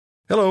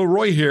Hello,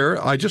 Roy here.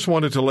 I just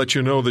wanted to let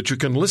you know that you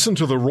can listen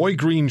to The Roy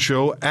Green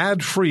Show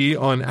ad-free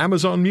on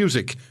Amazon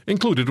Music,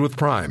 included with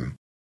Prime.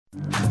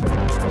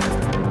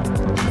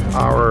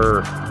 Our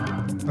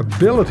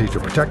ability to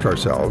protect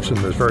ourselves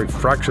in this very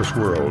fractious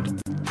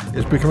world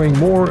is becoming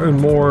more and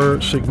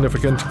more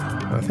significant,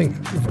 I think,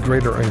 of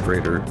greater and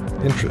greater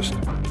interest.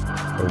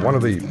 One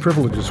of the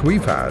privileges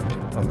we've had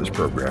on this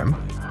program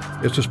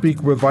is to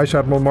speak with Vice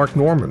Admiral Mark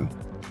Norman,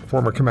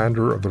 former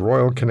commander of the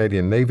Royal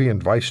Canadian Navy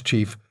and Vice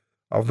Chief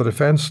of the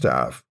Defence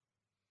Staff.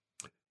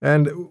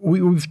 And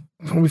when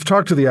we've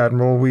talked to the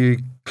Admiral,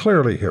 we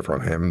clearly hear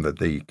from him that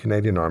the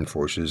Canadian Armed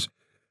Forces'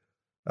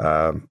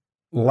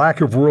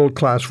 lack of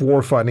world-class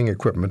warfighting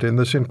equipment in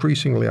this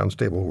increasingly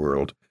unstable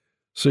world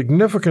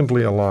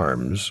significantly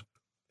alarms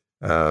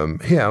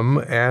him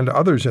and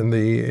others in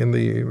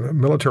the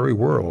military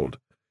world.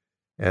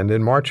 And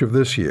in March of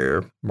this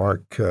year,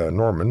 Admiral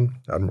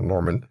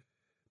Norman,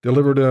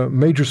 delivered a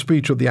major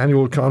speech at the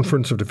annual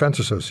Conference of Defence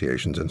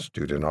Associations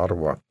Institute in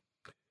Ottawa.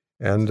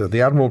 And the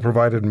Admiral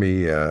provided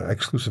me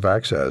exclusive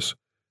access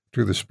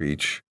to the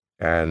speech.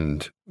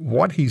 And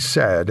what he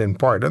said, in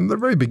part, in the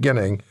very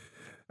beginning,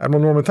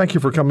 Admiral Norman, thank you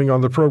for coming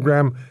on the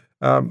program.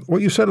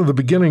 What you said at the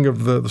beginning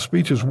of the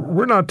speech is,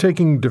 we're not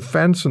taking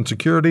defense and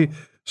security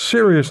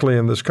seriously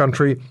in this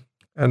country,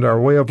 and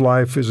our way of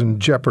life is in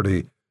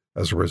jeopardy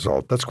as a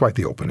result. That's quite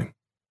the opening.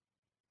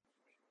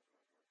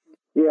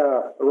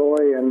 Yeah,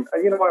 Roy, and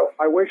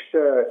I wish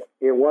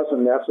it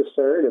wasn't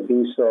necessary to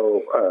be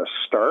so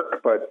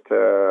stark, but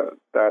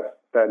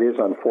that is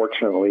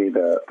unfortunately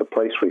the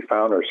place we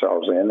found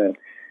ourselves in. And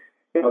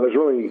there's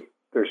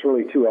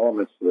really two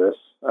elements to this.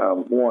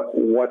 One,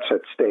 what's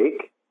at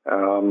stake,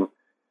 and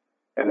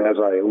as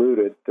I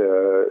alluded,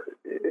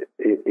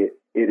 it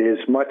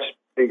is much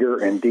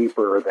bigger and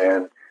deeper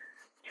than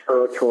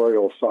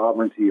territorial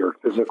sovereignty or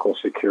physical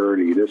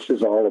security. This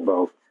is all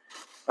about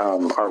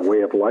our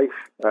way of life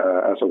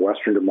as a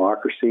Western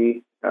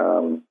democracy,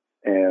 and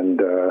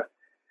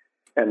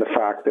the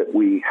fact that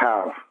we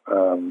have,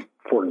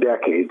 for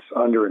decades,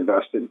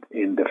 underinvested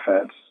in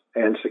defense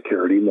and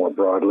security more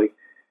broadly,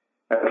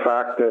 and the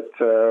fact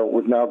that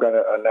we've now got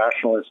a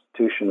national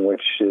institution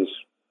which is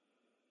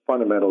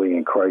fundamentally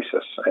in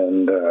crisis,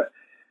 and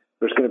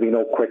there's going to be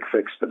no quick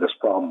fix to this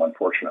problem,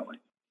 unfortunately.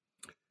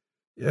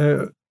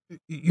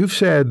 You've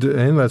said,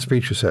 in that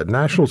speech you said,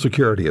 national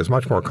security is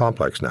much more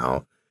complex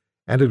now,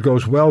 and it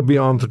goes well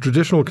beyond the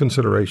traditional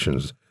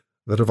considerations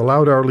that have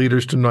allowed our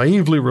leaders to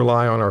naively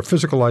rely on our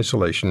physical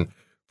isolation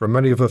from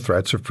many of the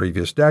threats of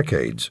previous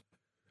decades.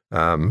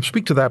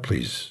 Speak to that,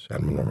 please,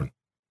 Admiral Norman.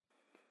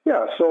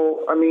 Yeah, so,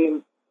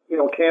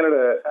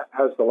 Canada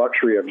has the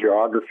luxury of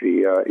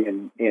geography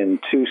in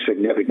two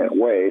significant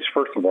ways.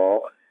 First of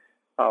all,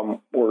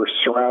 we're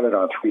surrounded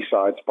on three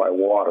sides by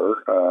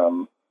water,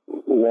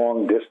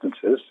 long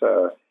distances,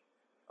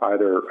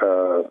 either,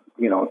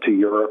 to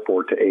Europe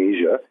or to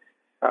Asia.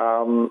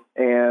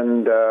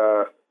 And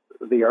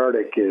the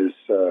Arctic is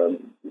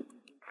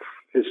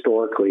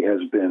historically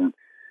has been,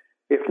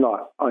 if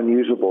not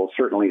unusable,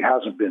 certainly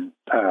hasn't been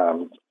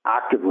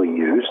actively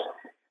used.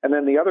 And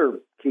then the other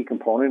key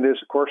component is,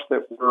 of course,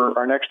 that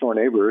our next door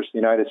neighbor is the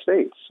United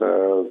States,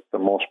 the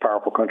most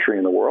powerful country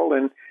in the world,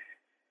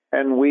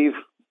 and we've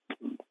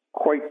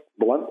quite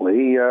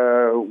bluntly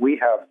we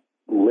have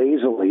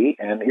lazily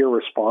and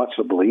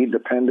irresponsibly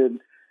depended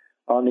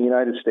on the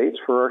United States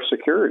for our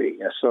security.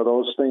 So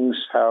those things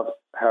have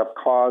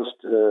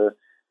caused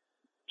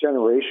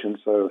generations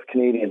of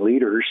Canadian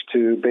leaders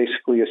to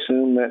basically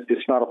assume that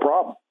it's not a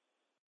problem.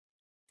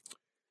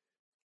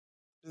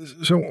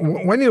 So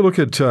when you look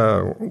at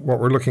what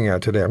we're looking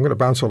at today, I'm going to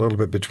bounce a little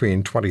bit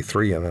between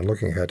 23 and then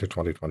looking ahead to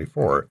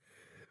 2024.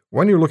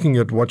 When you're looking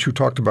at what you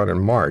talked about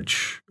in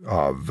March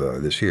of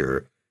this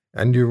year,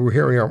 and we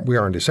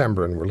are in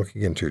December and we're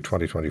looking into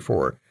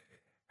 2024,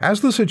 has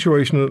the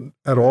situation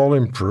at all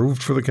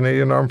improved for the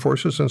Canadian Armed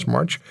Forces since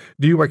March?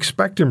 Do you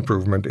expect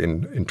improvement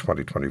in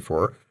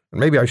 2024? And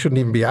maybe I shouldn't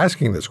even be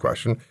asking this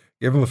question,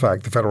 given the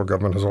fact the federal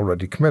government has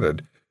already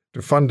committed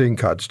to funding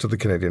cuts to the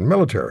Canadian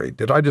military.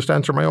 Did I just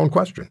answer my own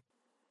question?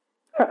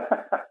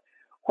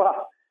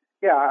 Well,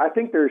 yeah, I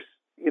think there's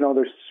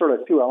sort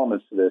of two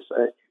elements to this.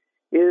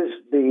 Is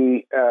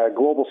the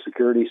global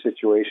security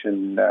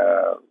situation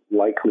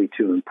likely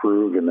to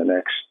improve in the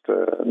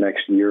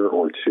next year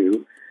or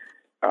two?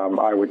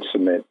 I would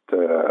submit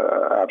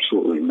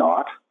absolutely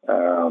not.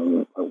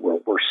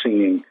 We're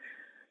seeing,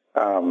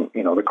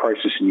 the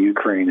crisis in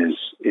Ukraine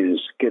is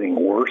getting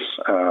worse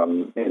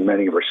in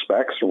many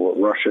respects.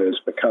 Russia is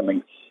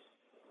becoming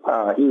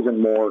even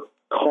more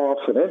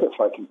confident, if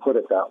I can put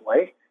it that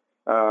way.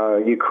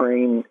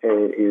 Ukraine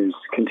is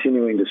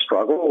continuing to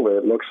struggle.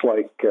 It looks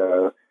like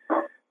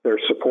their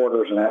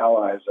supporters and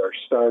allies are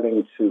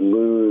starting to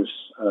lose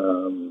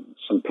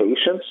some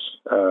patience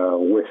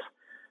with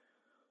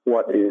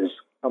what is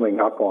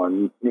coming up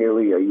on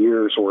nearly a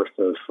year's worth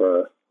of,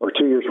 or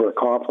 2 years worth of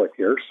conflict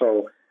here.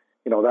 So,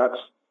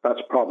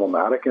 that's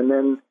problematic. And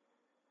then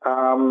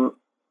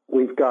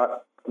we've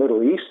got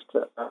Middle East.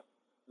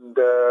 And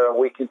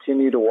we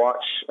continue to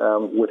watch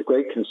with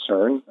great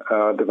concern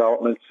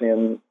developments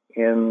in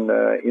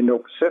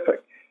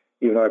Indo-Pacific.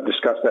 Even though I've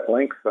discussed at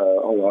length a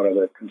lot of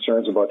the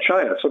concerns about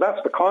China. So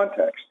that's the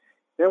context.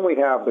 Then we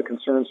have the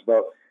concerns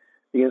about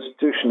the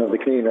institution of the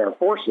Canadian Armed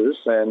Forces,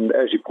 and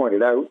as you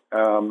pointed out,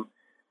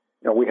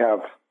 we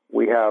have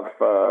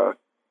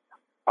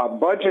a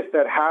budget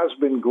that has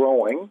been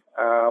growing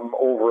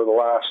over the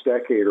last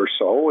decade or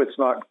so. It's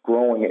not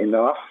growing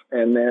enough,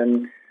 and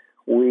then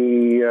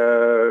we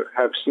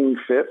have seen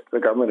fit. The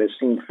government has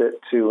seen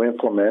fit to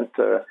implement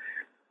a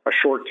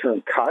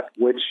short-term cut,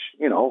 which,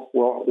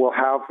 will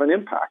have an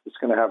impact. It's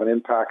going to have an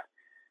impact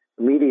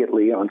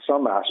immediately on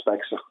some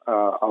aspects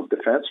of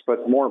defense,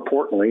 but more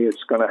importantly,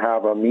 it's going to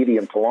have a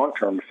medium to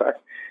long-term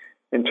effect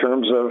in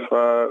terms of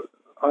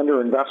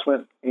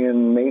underinvestment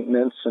in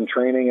maintenance and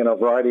training and a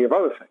variety of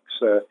other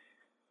things.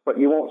 But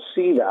you won't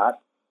see that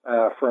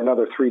for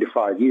another 3 to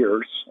 5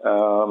 years.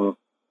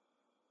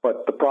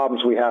 But the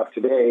problems we have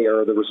today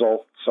are the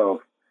results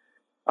of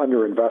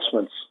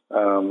underinvestments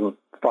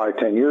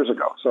 5-10 years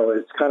ago. So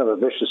it's kind of a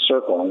vicious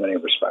circle in many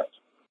respects.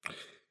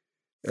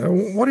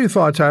 What are your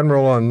thoughts,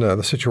 Admiral, on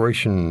the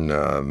situation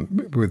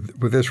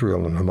with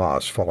Israel and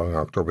Hamas following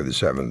October the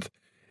 7th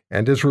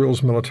and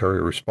Israel's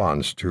military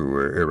response to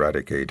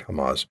eradicate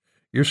Hamas?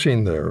 You've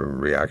seen the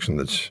reaction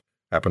that's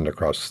happened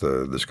across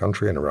this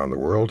country and around the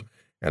world,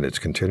 and it's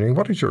continuing.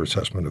 What is your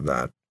assessment of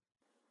that?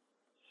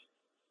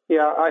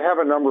 Yeah, I have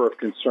a number of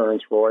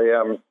concerns, Roy.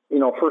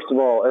 First of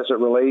all, as it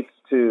relates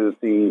to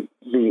the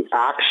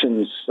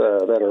actions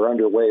that are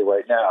underway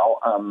right now,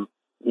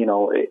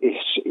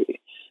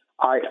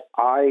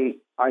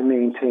 I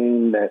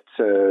maintain that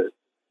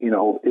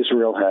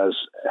Israel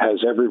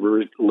has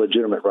every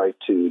legitimate right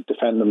to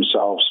defend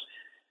themselves,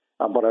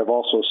 but I've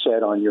also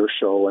said on your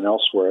show and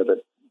elsewhere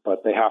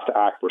but they have to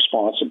act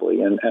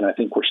responsibly, and I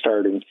think we're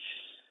starting.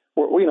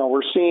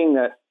 We're seeing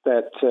that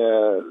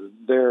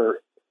their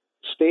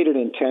stated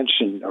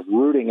intention of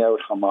rooting out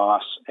Hamas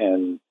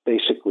and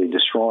basically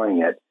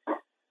destroying it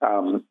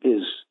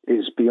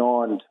is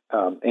beyond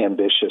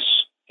ambitious,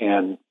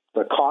 and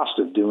the cost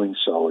of doing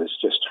so is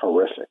just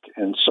horrific.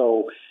 And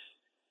so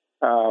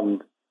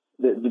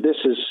this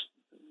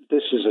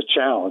is a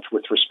challenge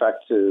with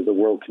respect to the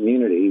world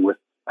community. With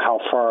how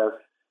far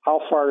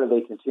do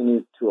they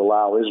continue to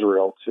allow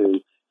Israel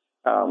to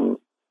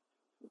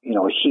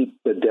heap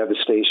the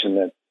devastation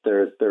that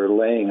they're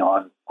laying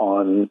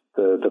on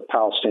the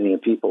Palestinian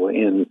people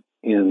in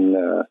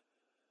the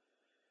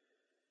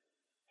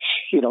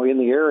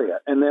area.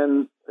 And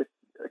then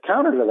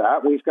counter to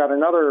that, we've got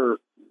another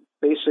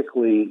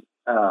basically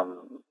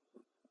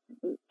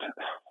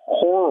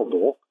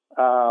horrible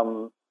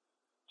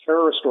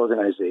terrorist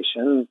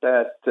organization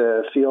that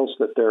feels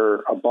that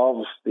they're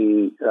above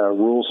the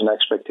rules and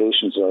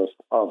expectations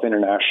of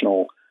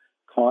international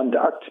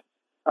conduct,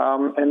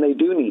 and they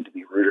do need to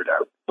be rooted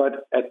out.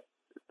 But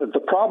the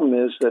problem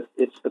is that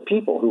it's the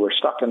people who are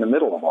stuck in the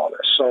middle of all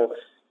this. So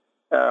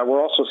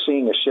we're also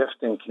seeing a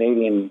shift in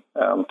Canadian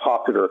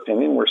popular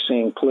opinion. We're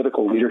seeing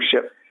political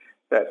leadership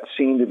that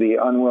seem to be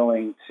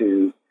unwilling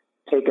to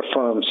take a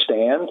firm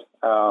stand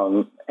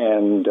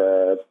and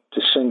to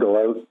single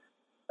out,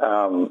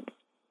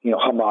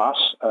 Hamas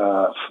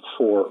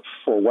for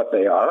what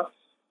they are,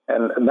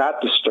 and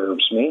that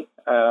disturbs me.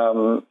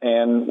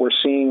 And we're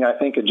seeing, I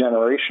think, a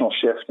generational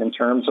shift in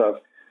terms of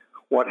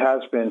what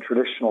has been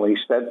traditionally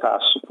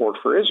steadfast support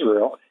for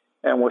Israel,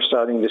 and we're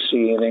starting to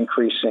see an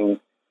increasing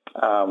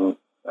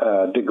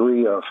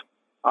degree of,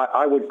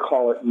 I would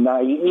call it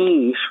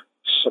naive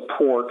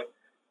support,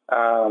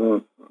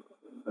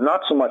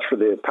 not so much for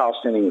the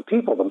Palestinian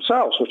people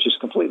themselves, which is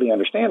completely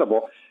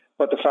understandable,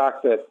 but the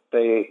fact that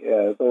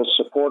those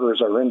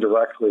supporters are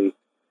indirectly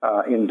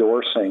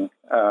endorsing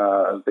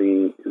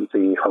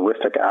the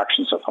horrific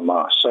actions of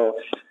Hamas. So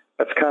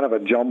that's kind of a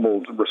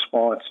jumbled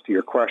response to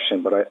your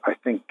question, but I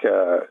think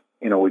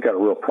we've got a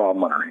real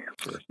problem on our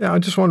hands. Yeah,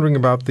 I'm just wondering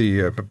about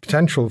the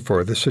potential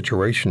for this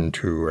situation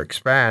to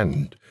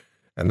expand,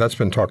 and that's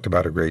been talked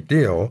about a great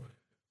deal.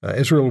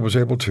 Israel was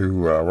able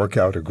to work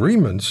out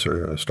agreements,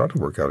 or start to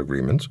work out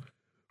agreements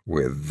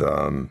with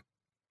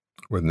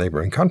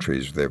neighboring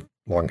countries they've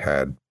long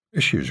had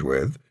issues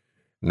with.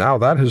 Now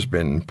that has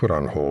been put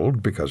on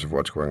hold because of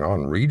what's going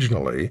on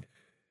regionally,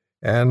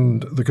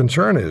 and the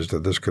concern is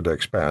that this could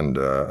expand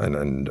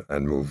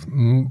and move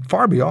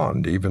far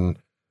beyond even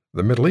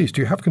the Middle East.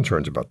 Do you have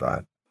concerns about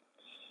that?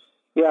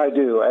 Yeah, I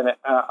do, and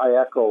I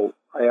echo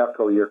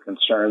your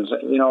concerns.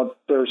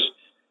 There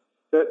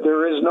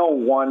is no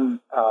one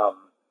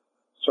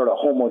sort of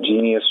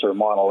homogeneous or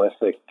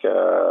monolithic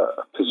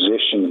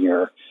position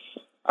here,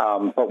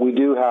 but we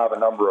do have a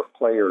number of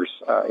players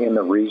in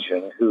the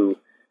region who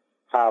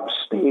have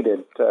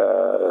stated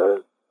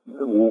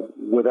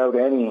without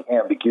any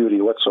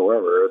ambiguity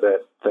whatsoever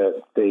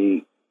that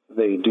they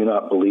do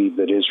not believe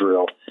that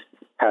Israel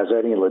has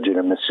any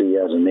legitimacy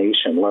as a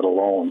nation, let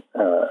alone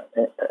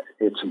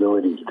its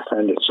ability to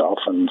defend itself.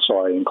 And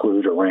so I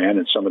include Iran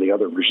and some of the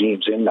other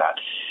regimes in that.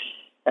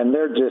 And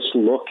they're just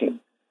looking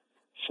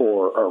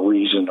for a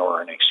reason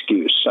or an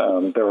excuse.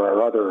 There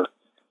are other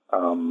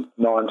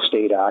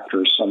non-state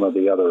actors, some of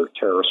the other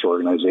terrorist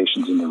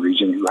organizations in the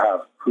region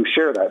who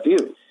share that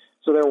view.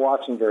 So they're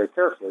watching very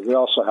carefully. We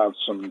also have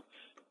some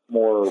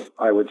more,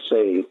 I would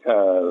say,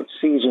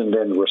 seasoned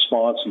and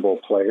responsible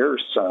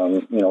players.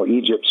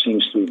 Egypt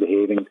seems to be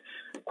behaving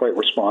quite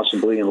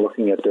responsibly and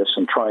looking at this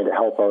and trying to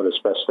help out as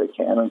best they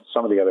can. And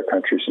some of the other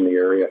countries in the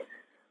area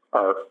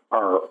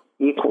are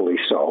equally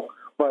so.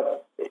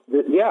 But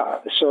it's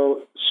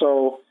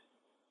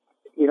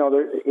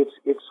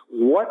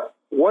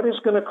what is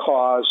going to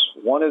cause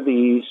one of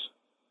these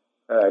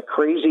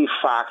crazy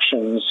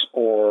factions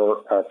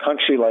or a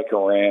country like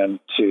Iran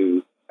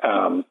to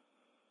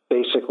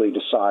basically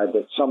decide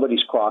that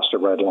somebody's crossed a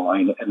red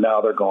line and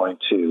now they're going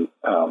to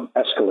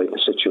escalate the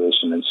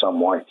situation in some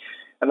way.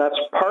 And that's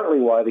partly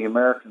why the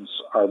Americans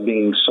are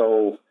being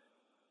so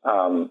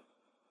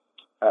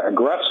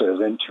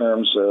aggressive in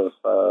terms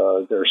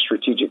of their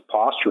strategic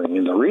posturing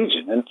in the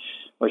region, and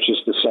which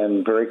is to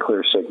send very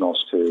clear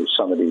signals to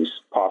some of these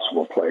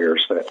possible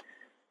players that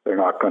they're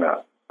not going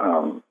to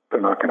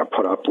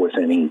put up with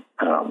any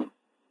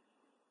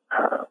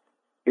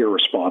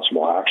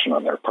irresponsible action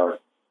on their part.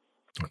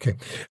 Okay.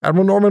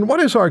 Admiral Norman, what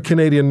is our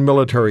Canadian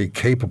military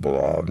capable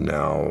of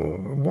now?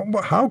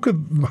 How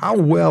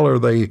well are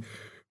they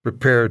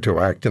prepared to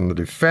act in the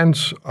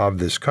defense of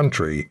this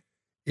country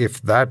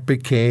if that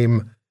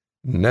became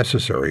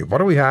necessary? What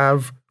do we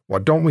have?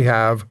 What don't we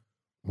have?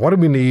 What do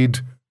we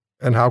need?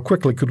 And how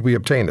quickly could we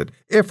obtain it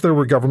if there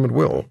were government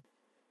will?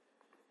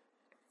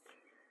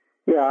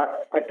 Yeah,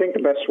 I think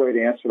the best way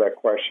to answer that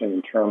question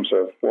in terms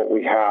of what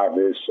we have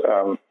is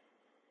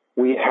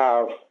we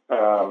have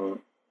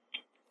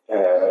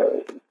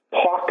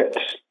pockets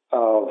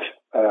of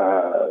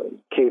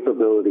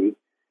capability.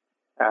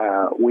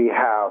 We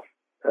have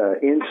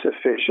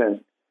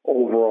insufficient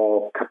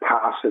overall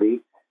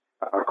capacity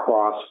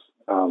across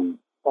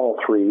all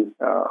three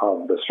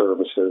of the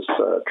services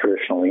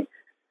traditionally.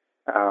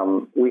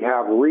 We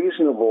have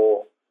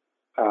reasonable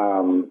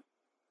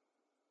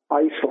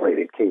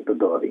isolated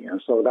capability.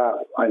 And so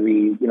that,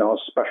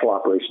 special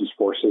operations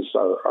forces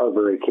are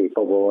very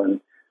capable and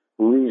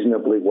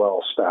reasonably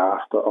well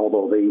staffed,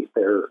 although they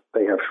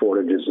have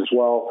shortages as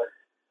well.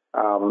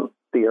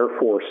 The Air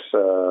Force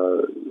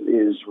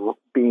is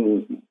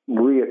being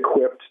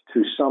re-equipped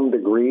to some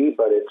degree,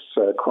 but it's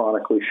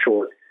chronically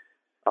short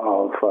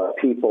of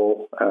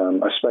people,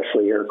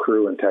 especially air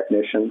crew and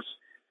technicians.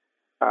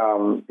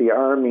 The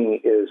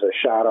Army is a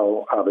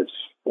shadow of its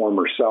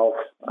former self.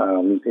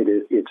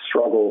 It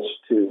struggles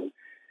to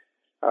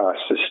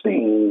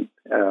sustain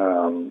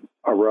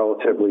a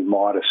relatively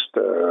modest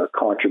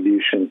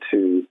contribution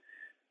to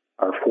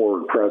our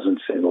forward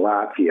presence in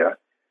Latvia.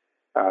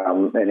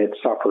 And it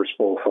suffers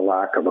both a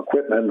lack of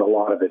equipment. A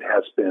lot of it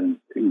has been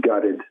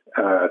gutted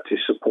to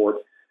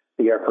support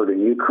the effort in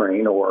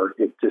Ukraine, or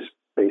it just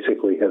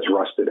basically has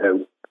rusted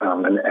out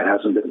and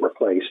hasn't been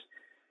replaced.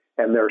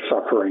 And they're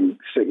suffering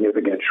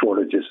significant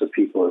shortages of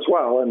people as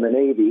well. And the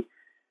Navy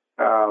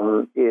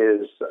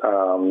is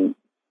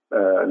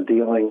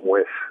dealing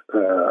with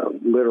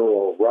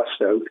literal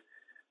rust out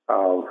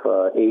of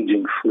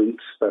aging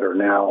fleets that are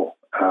now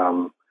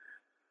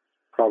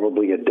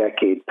probably a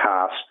decade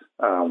past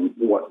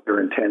what their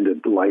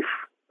intended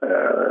life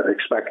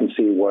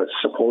expectancy was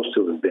supposed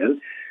to have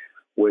been,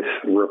 with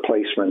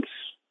replacements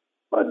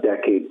a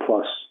decade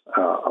plus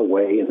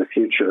away in the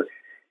future.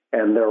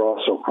 And they're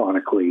also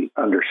chronically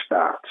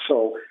understaffed.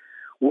 So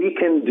we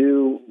can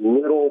do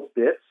little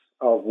bits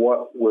of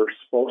what we're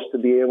supposed to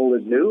be able to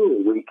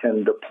do. We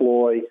can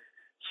deploy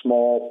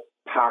small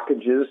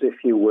packages,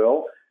 if you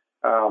will,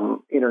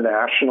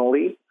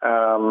 internationally,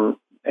 but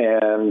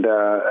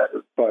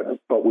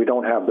we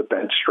don't have the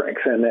bench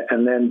strength.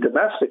 And then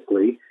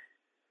domestically,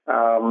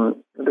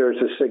 there's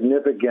a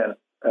significant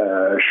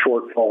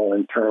shortfall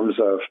in terms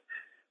of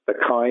the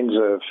kinds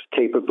of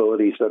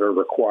capabilities that are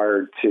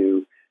required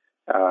to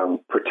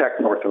protect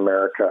North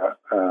America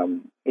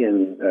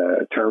in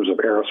terms of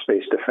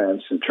aerospace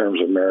defense, in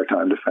terms of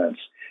maritime defense.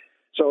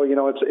 So,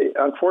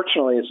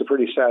 unfortunately, it's a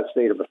pretty sad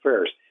state of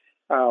affairs.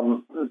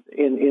 In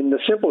the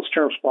simplest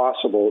terms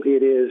possible,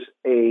 it is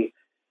a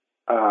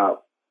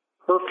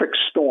perfect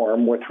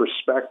storm with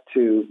respect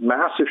to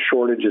massive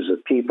shortages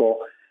of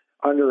people,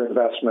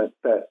 underinvestment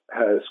that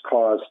has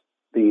caused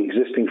the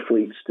existing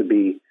fleets to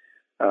be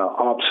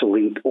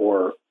obsolete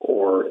or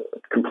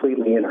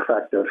completely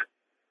ineffective,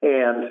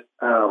 and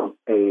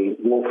a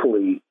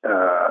woefully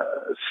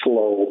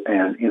slow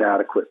and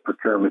inadequate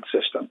procurement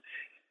system.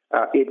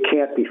 It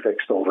can't be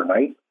fixed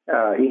overnight,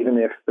 even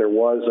if there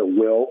was a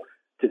will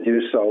to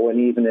do so, and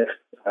even if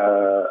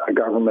a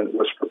government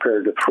was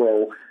prepared to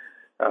throw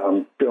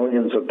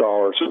billions of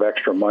dollars of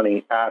extra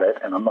money at it.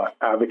 And I'm not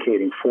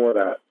advocating for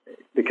that,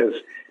 because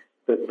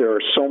there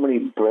are so many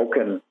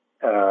broken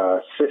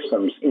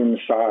systems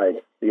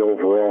inside the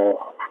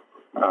overall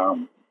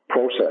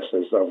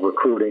processes of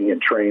recruiting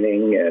and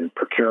training and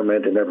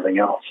procurement and everything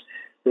else.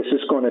 This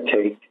is going to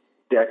take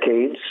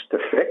decades to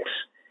fix,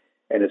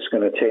 and it's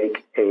going to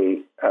take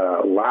a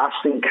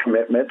lasting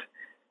commitment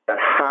that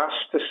has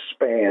to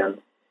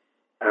span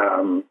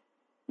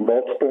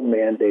multiple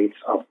mandates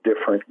of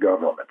different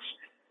governments.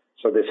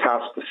 So this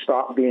has to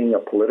stop being a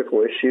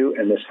political issue,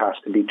 and this has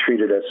to be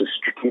treated as a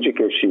strategic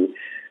issue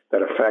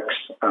that affects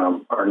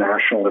our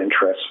national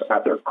interests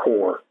at their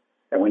core,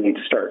 and we need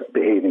to start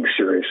behaving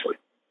seriously.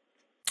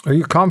 Are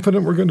you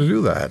confident we're going to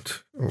do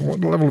that?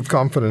 What level of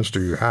confidence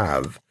do you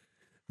have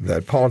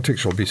that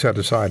politics will be set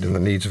aside in the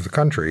needs of the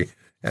country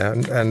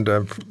and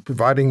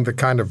providing the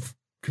kind of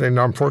Canadian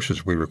Armed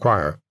Forces we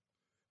require?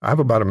 I have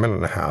about a minute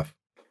and a half.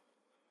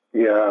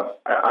 Yeah,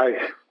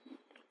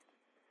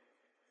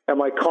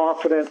 am I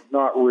confident?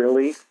 Not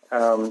really.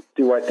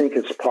 Do I think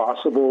it's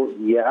possible?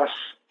 Yes.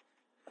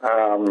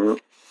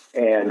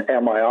 And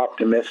am I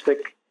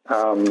optimistic?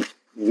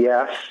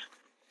 Yes.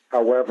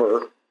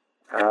 However,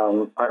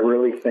 I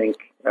really think,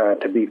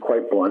 to be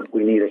quite blunt,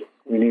 we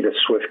need a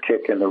swift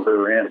kick in the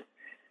rear end.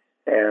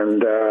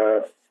 And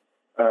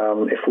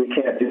if we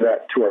can't do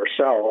that to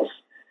ourselves,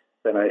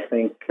 then I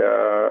think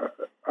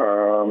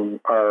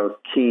our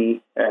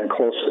key and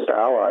closest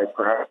ally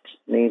perhaps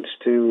needs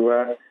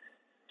to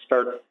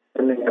start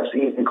sending us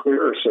even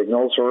clearer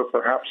signals, or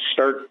perhaps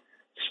start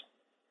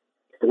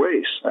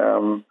ways.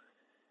 And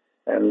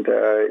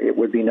it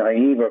would be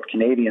naive of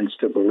Canadians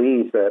to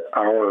believe that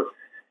our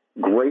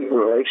great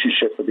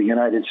relationship with the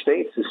United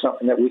States is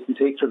something that we can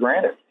take for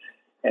granted.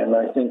 And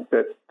I think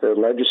that the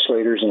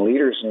legislators and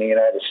leaders in the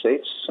United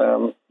States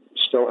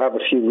still have a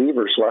few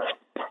levers left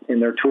in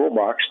their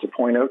toolbox to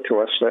point out to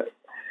us that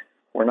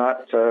we're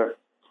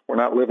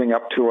not living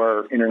up to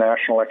our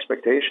international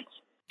expectations.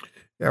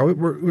 Yeah,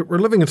 we're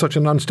living in such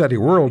an unsteady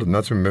world, and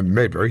that's been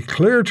made very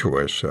clear to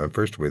us,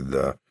 first with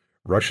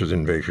Russia's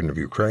invasion of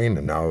Ukraine,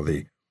 and now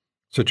the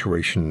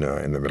situation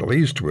in the Middle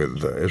East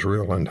with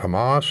Israel and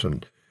Hamas,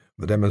 and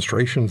the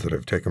demonstrations that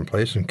have taken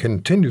place and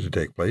continue to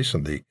take place,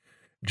 and the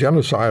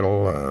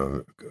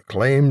genocidal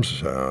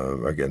claims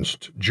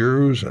against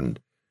Jews and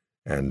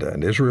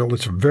Israel.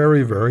 It's a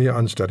very, very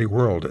unsteady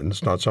world, and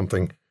it's not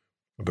something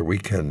that we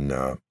can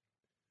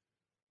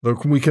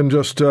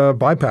just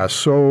bypass.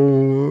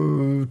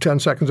 So 10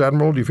 seconds,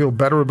 Admiral, do you feel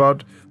better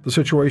about the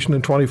situation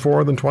in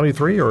 24 than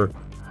 23, or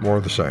more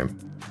of the same?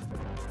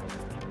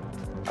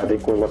 I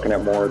think we're looking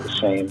at more of the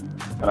same,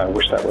 and I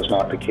wish that was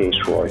not the case,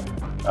 Roy.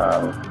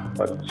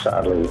 But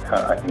sadly,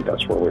 I think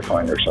that's where we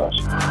find ourselves.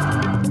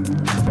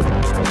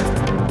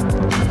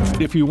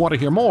 If you want to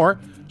hear more,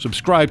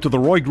 subscribe to The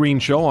Roy Green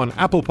Show on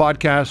Apple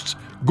Podcasts,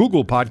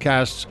 Google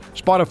Podcasts,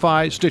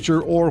 Spotify,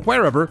 Stitcher, or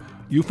wherever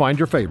you find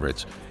your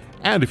favorites.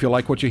 And if you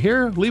like what you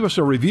hear, leave us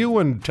a review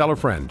and tell a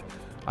friend.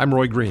 I'm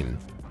Roy Green.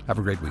 Have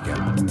a great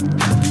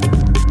weekend.